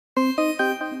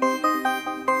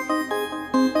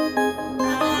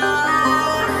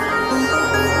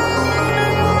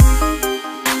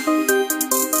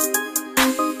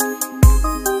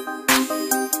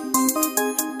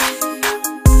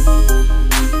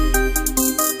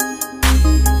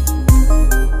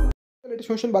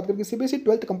Information बात करके CBSE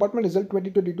 12th compartment result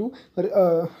 2022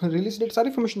 release date सारी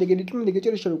इन्फॉर्मेशन देखिए डिटेल में देखिए।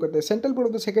 चलिए शुरू करते हैं। Central board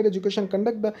of the secondary education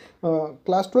conduct the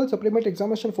class 12 supplement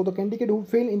examination for the candidate who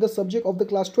fail in the subject of the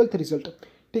class 12th result.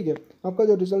 ठीक है, आपका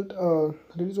जो रिजल्ट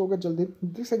रिलीज होगा जल्दी।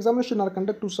 This examination are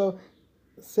conduct to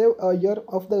save a year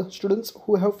of the students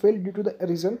who have failed due to the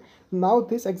reason. Now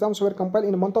these exams were compiled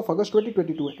in the month of August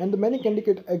 2022 and many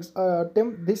candidates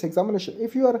attempt this examination.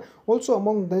 If you are also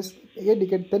among this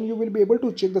candidate, then you will be able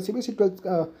to check the CBSE 12th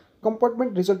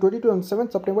compartment result 22 on 7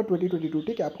 सितंबर 2022।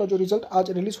 ठीक है, आपका जो result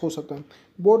आज release हो सकता है।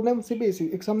 Board name CBSE,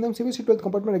 enzyme name CBSE 12th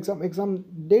compartment exam, exam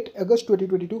date अगस्त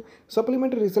 2022।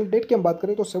 Supplementary result date की हम बात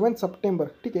करें तो 7 सितंबर।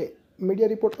 ठीक है, मीडिया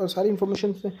रिपोर्ट और सारी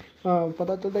इन्फॉर्मेशन से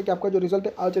पता चलता है कि आपका जो रिजल्ट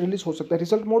है आज रिलीज हो सकता है।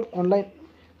 Result mode online,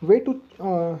 way to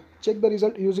check the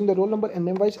result using the roll number and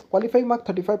name wise, qualifying mark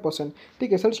 35%।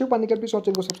 ठीक है, सर शिव पानी कर भी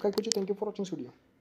चैनल को सब्सक्राइब कीजिए। Thank you for watching video.